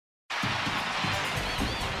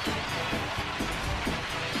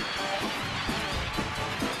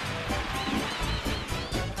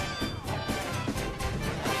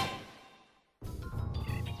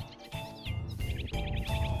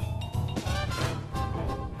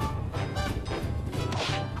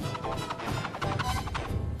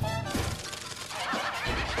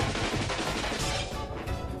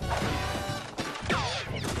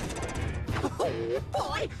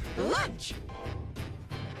Lunch!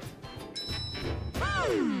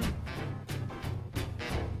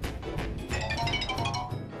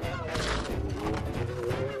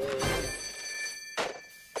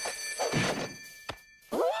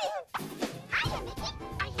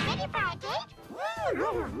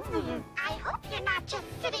 I hope you're not just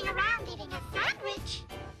sitting around eating a sandwich.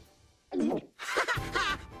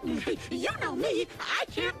 You know me, I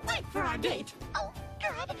can't wait for our date. Oh,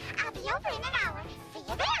 good. I'll be over in an hour. See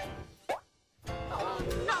you there. Oh,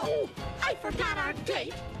 no, I forgot our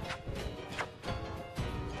date.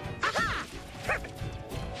 Aha! Perfect.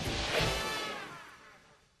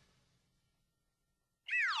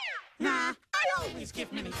 Nah, I always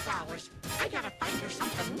give Minnie flowers. I gotta find her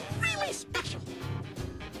something really special.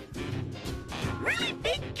 Really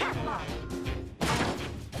big catalog.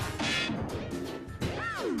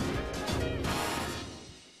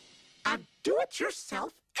 A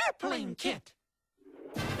do-it-yourself airplane kit.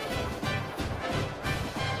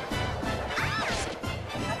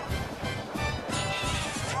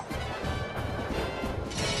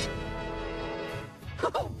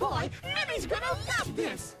 Oh boy, Minnie's gonna love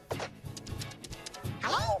this.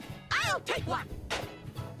 Hello? I'll take one.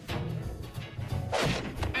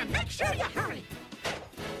 And make sure you hurry.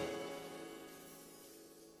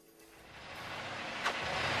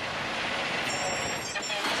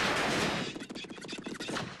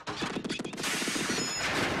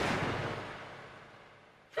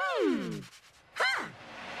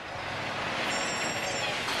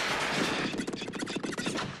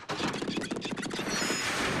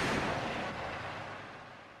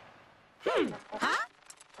 Huh?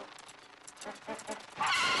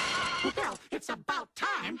 Well, it's about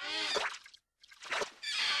time.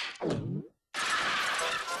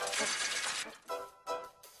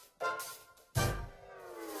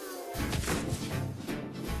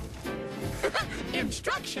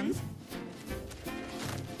 Instructions?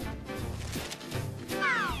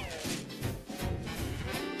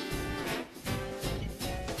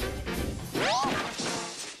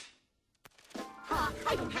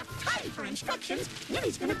 I don't have time for instructions.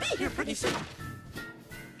 Minnie's gonna be here pretty soon.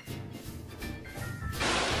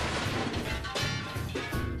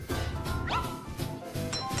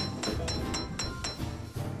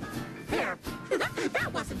 There.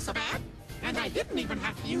 That wasn't so bad. And I didn't even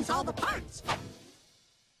have to use all the parts.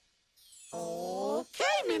 Okay,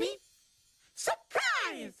 Minnie.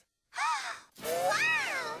 Surprise!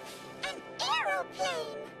 Wow! An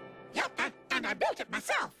aeroplane! Yep, and I built it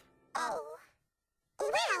myself. Oh.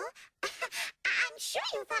 Well, I'm sure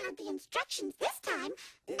you followed the instructions this time.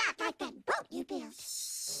 Not like that boat you built.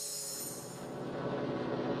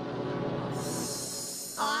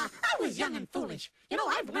 I was young and foolish. You know,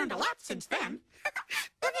 I've learned a lot since then.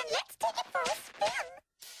 Well, then let's take it for a spin.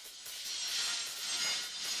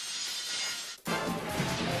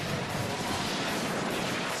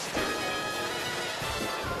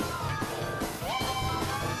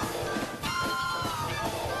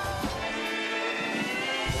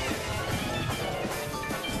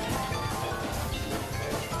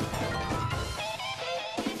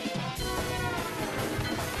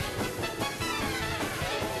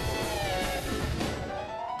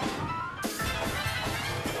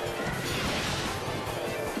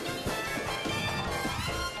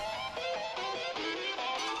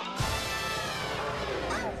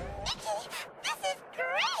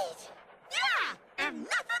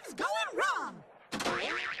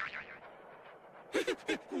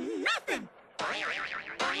 Nothing!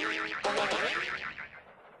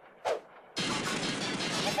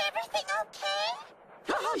 Is everything okay?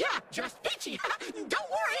 Oh, yeah, just peachy. Don't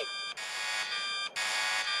worry.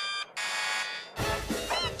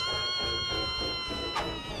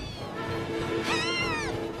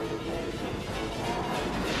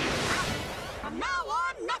 From now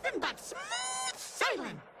on, nothing but smooth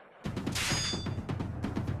sailing.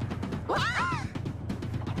 Ah!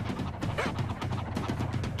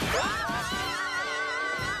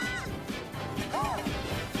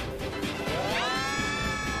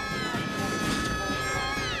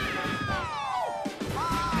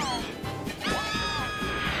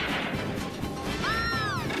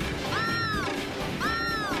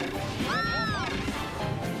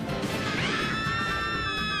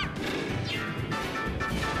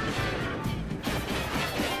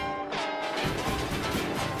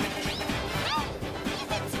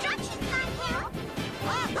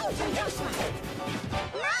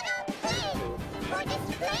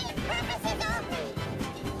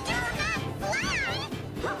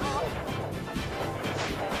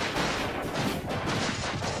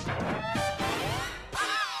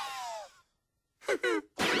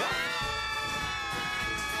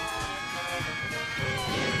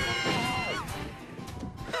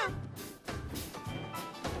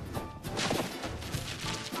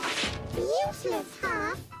 useless,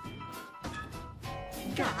 huh?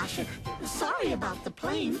 Gosh, sorry about the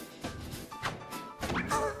plane.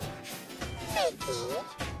 Oh, Mickey,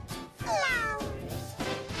 flowers.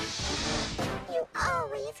 You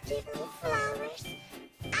always give me flowers.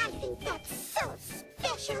 I think that's so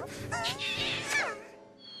special.